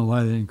pick. I don't know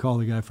why they didn't call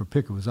the guy for a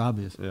pick. It was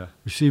obvious. Yeah.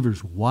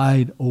 Receiver's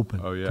wide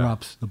open. Oh, yeah.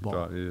 Drops the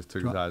ball. He just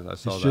took his eyes. I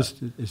saw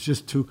that. It's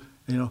just too.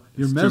 You're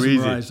It's too easy.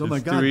 mesmerized. Oh my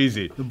It's God, too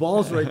easy. the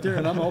ball's right there,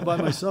 and I'm all by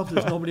myself.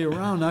 There's nobody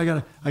around. Now I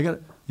got,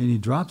 and he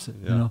drops it.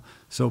 Yeah.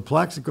 So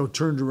Plaxico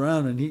turned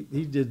around and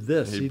he did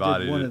this. He did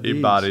bodied one it. of He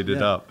these. bodied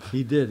it up.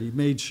 He did. He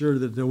made sure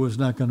that there was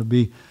not going to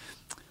be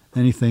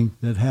anything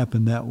that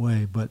happened that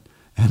way. But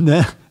and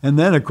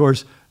then of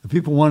course the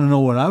people want to know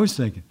what I was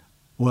thinking.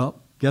 Well,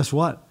 guess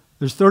what?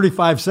 There's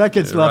 35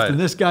 seconds left, Right. and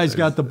this guy's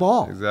got the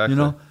ball.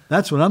 Exactly.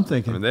 That's what I'm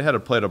thinking. I mean, they had a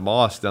play to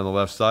Moss down the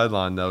left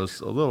sideline that was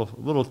a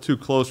little too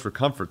close for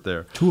comfort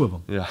there. 2 of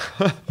them. Yeah.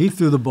 He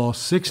threw the ball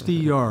 60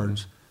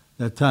 yards.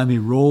 That time he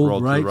rolled to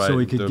the right so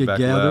he and could threw it get back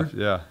gathered. left.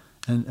 Yeah.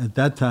 And at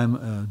that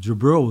time,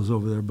 Jabril was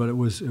over there, but it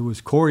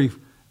was Corey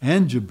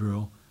and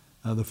Jabril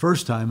the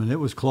first time, and it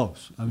was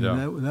close. I mean,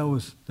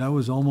 Yeah. that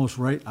was almost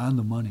right on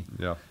the money.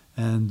 Yeah.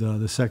 And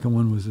the second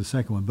one was the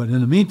second one. But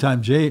in the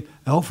meantime, Jay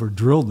Elford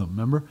drilled them.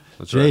 Remember,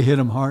 That's Jay right. hit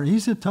him hard.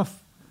 He's a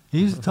tough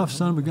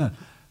son of a gun.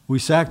 We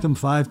sacked him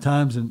 5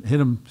 times and hit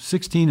him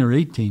 16 or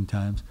 18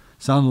 times.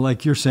 Sounded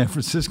like your San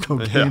Francisco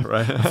game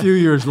right. a few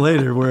years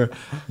later, where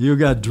you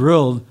got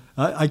drilled.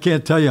 I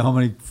can't tell you how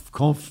many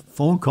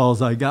phone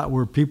calls I got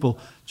where people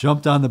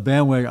jumped on the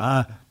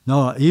bandwagon.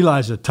 No,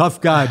 Eli's a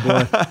tough guy,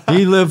 boy.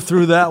 He lived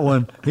through that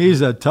one.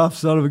 He's a tough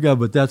son of a gun.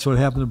 But that's what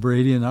happened to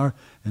Brady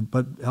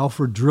but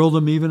Alford drilled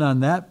him even on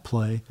that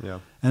play. Yeah.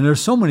 And there's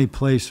so many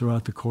plays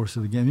throughout the course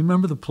of the game. You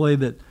remember the play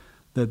that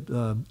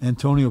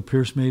Antonio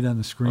Pierce made on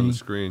the screen? On the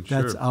screen,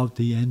 That's sure. out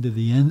the end of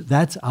the end.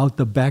 That's out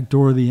the back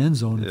door of the end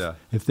zone. Yeah.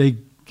 If they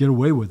get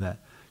away with that,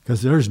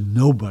 because there's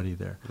nobody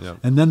there. Yeah.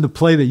 And then the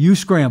play that you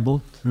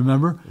scrambled,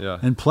 remember? Yeah.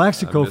 And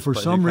Plaxico, I missed, for but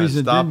he some kinda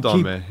reason, stopped didn't on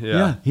keep. me.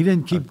 Yeah. He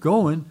didn't keep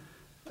going.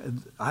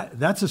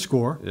 That's a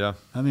score. Yeah.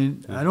 I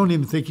mean, I don't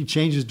even think he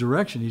changes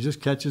direction. He just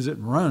catches it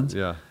and runs.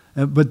 Yeah.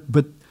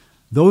 But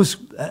those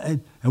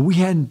and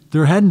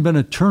there hadn't been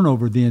a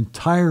turnover the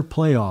entire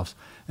playoffs.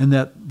 And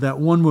that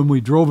one when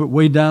we drove it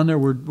way down there,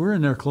 we're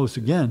in there close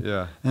again.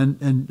 Yeah.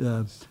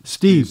 And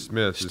Steve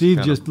Smith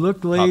just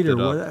looked late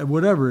or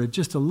whatever. It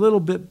just a little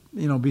bit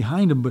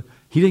behind him, but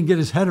he didn't get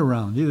his head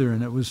around either.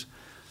 And it was.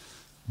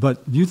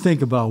 But you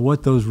think about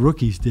what those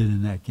rookies did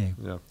in that game.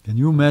 Yeah. Can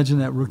you imagine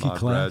that rookie Mont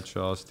class?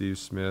 Bradshaw, Steve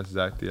Smith,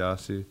 Zach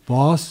Diassi.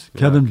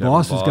 Kevin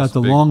Boss has got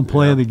the long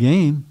play of the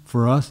game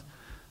for us.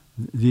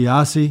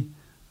 Diassi,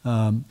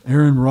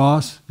 Aaron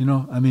Ross.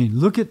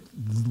 Look at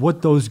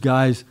what those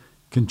guys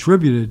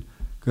contributed.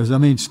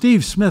 Because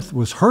Steve Smith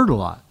was hurt a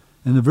lot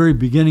in the very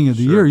beginning of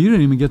the year. You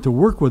didn't even get to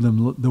work with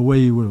him the way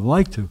you would have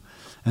liked to,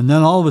 and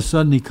then all of a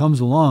sudden he comes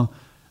along.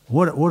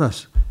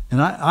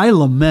 And I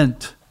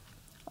lament.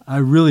 I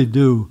really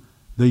do.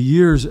 The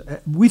years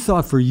we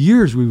thought for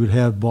years we would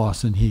have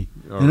Boss and he,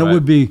 and it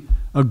would be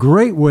a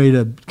great way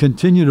to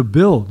continue to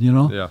build.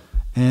 Yeah.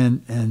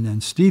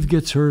 And Steve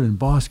gets hurt and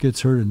Boss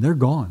gets hurt and they're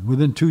gone.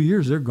 Within 2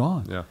 years they're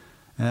gone.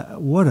 Yeah.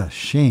 What a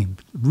shame.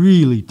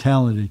 Really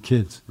talented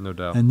kids. No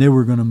doubt. And they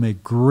were going to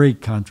make great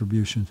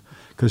contributions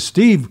because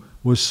Steve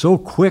was so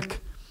quick.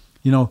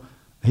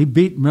 He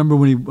beat. Remember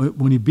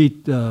when he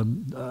beat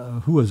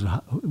who was it?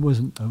 It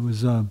wasn't. It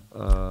was.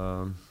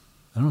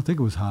 I don't think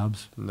it was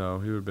Hobbs. No,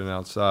 he would have been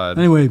outside.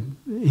 Anyway,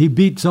 he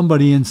beat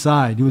somebody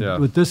inside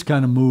with this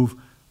kind of move,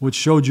 which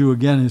showed you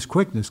again his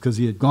quickness because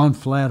he had gone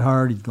flat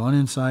hard, he'd gone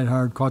inside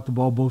hard, caught the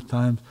ball both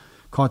times,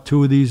 caught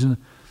 2 of these, and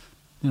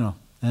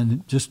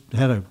just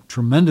had a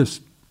tremendous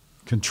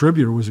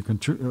contributor. Was a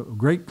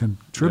great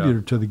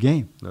contributor to the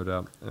game. No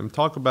doubt. And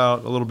talk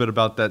about a little bit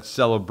about that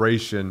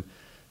celebration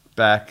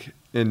back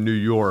in New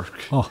York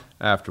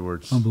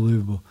afterwards.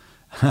 Unbelievable.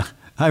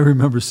 I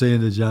remember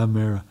saying to John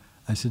Mara,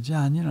 I said,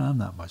 John, I'm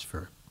not much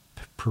for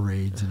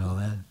parades and all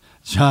that.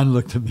 John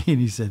looked at me and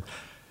he said,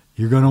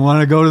 you're going to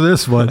want to go to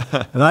this one.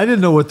 And I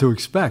didn't know what to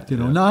expect.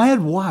 Now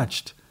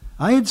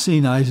I had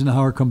seen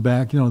Eisenhower come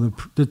back,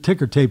 the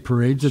ticker tape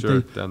parades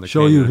that they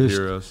show you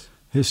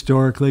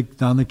historically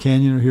down the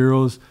Canyon of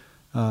Heroes,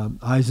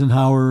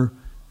 Eisenhower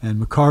and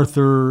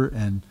MacArthur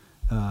and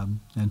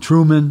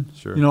Truman,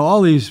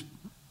 all these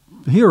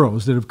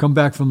heroes that have come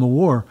back from the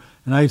war.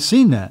 And I had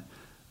seen that.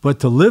 But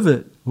to live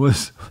it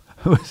was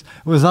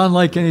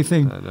unlike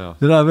anything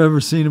that I've ever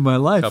seen in my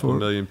life. A couple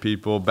million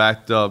people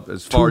backed up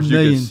as far as you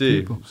could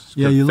see. People.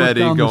 Yeah, you look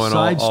down the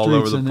side all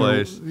over streets the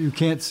place. You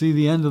can't see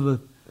the end of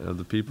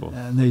the people.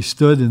 And they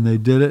stood and they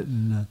did it.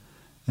 And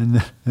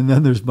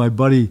then there's my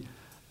buddy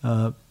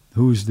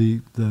who's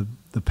the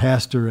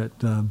pastor at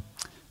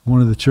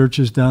one of the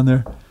churches down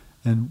there.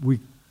 And we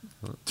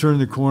turn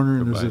the corner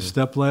and there's a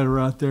stepladder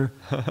out there.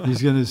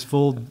 He's got his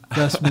full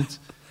vestments.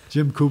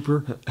 Jim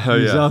Cooper.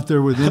 He's out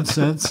there with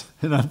incense,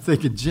 and I'm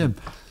thinking, Jim,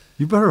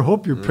 you better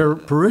hope your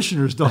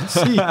parishioners don't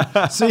see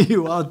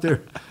you out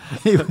there.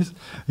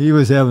 He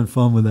was having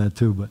fun with that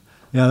too, but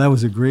yeah, that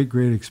was a great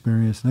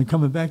experience. And then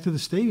coming back to the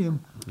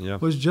stadium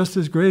was just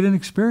as great an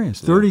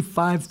experience.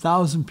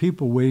 35,000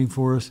 people waiting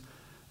for us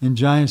in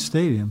Giant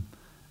Stadium,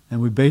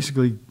 and we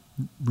basically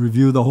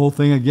review the whole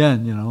thing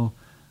again.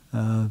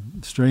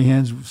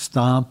 Strahan's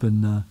stomp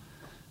and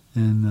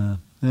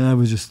it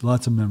was just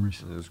lots of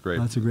memories. It was great.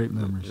 Lots of great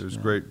memories. It was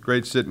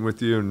great sitting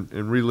with you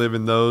and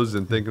reliving those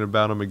and thinking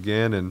about them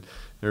again. And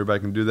everybody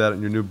can do that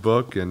in your new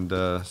book. And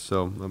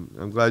so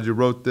I'm glad you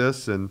wrote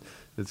this, and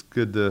it's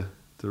good to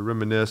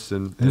reminisce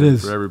and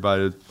for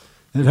everybody.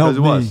 It helped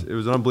me. It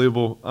was an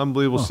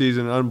unbelievable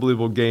season, an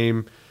unbelievable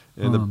game.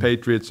 And the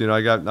Patriots,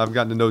 I've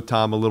gotten to know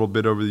Tom a little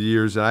bit over the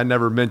years, and I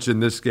never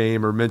mentioned this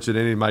game or mentioned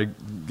any of my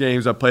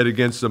games I played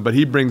against him. But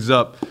he brings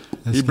up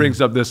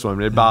this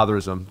one. It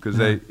bothers him because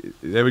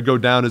they would go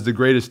down as the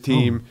greatest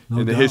team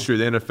in the history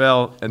of the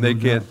NFL, and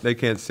they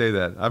can't say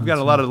that. I've got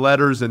a lot of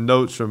letters and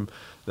notes from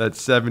that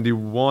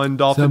 71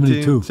 Dolphin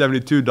team,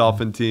 72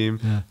 Dolphin team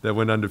that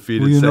went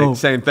undefeated,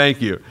 saying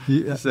thank you,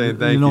 saying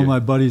thank you. My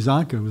buddy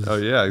Zonka was. Oh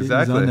yeah,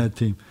 exactly. He was on that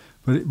team.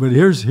 But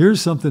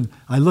here's something.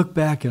 I look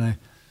back and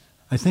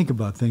I think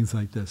about things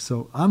like this.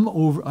 So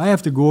I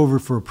have to go over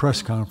for a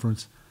press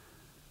conference.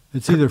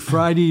 It's either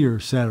Friday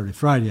or Saturday.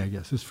 Friday, I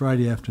guess. It's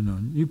Friday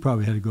afternoon. You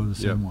probably had to go to the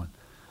same one.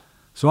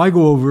 So I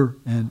go over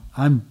and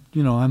I'm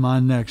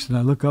on next, and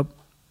I look up.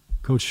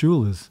 Coach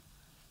Shula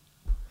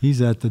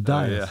he's at the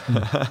dais.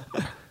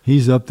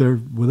 He's up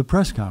there with a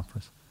press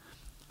conference.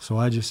 So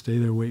I just stay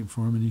there waiting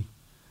for him, and he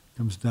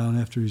comes down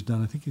after he's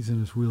done. I think he's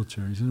in his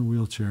wheelchair. He's in a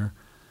wheelchair,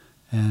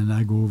 and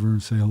I go over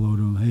and say hello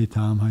to him. Hey,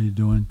 Tom, how you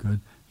doing? Good.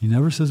 He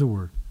never says a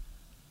word.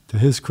 To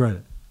his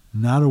credit,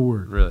 not a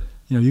word. Really?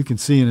 You can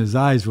see in his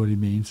eyes what he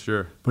means.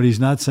 Sure. But he's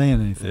not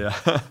saying anything.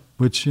 Yeah.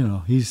 Which,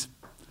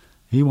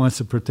 he wants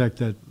to protect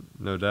that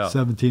no doubt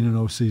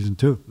 17-0 season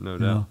too. No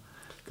doubt.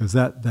 Because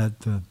that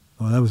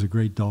was a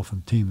great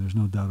Dolphin team. There's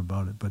no doubt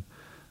about it. But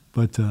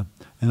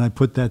and I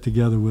put that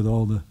together with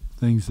all the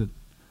things that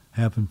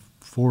happened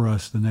for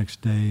us the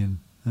next day, and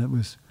that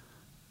was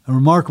a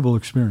remarkable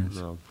experience.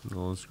 No,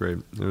 it's great.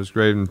 It was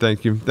great, and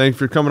thank you. Thanks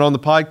for coming on the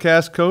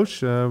podcast,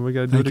 Coach. We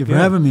got to do it again. Thank you for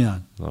having me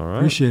on. All right.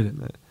 Appreciate it.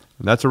 And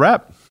that's a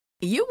wrap.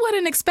 You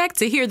wouldn't expect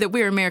to hear that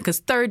we're America's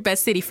third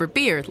best city for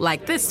beer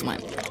like this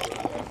one.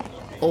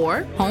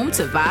 Or home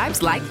to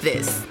vibes like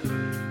this.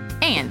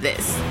 And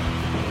this.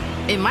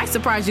 It might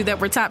surprise you that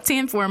we're top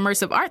 10 for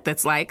immersive art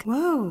that's like,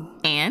 whoa.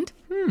 And,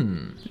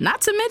 not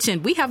to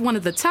mention, we have one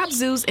of the top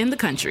zoos in the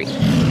country.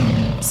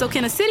 So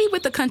can a city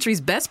with the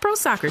country's best pro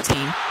soccer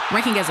team,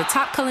 ranking as a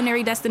top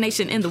culinary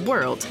destination in the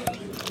world,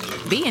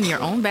 be in your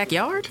own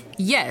backyard?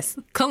 Yes,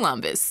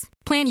 Columbus.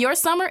 Plan your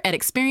summer at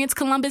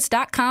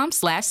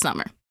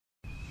experiencecolumbus.com/summer.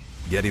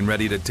 Getting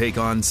ready to take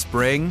on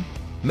spring?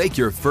 Make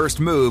your first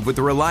move with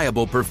the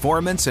reliable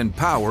performance and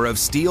power of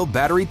Steel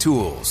battery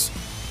tools.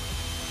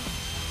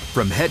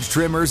 From hedge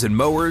trimmers and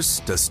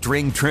mowers to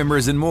string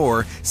trimmers and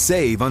more,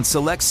 save on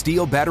select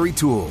Steel battery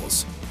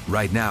tools.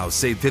 Right now,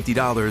 save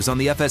 $50 on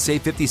the FSA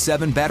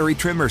 57 battery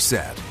trimmer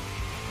set.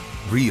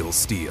 Real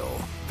Steel.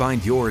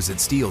 Find yours at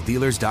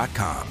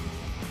steeldealers.com.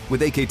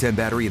 With AK-10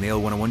 battery and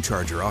AL101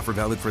 charger, offer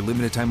valid for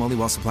limited time only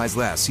while supplies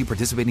last. See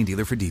participating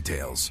dealer for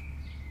details.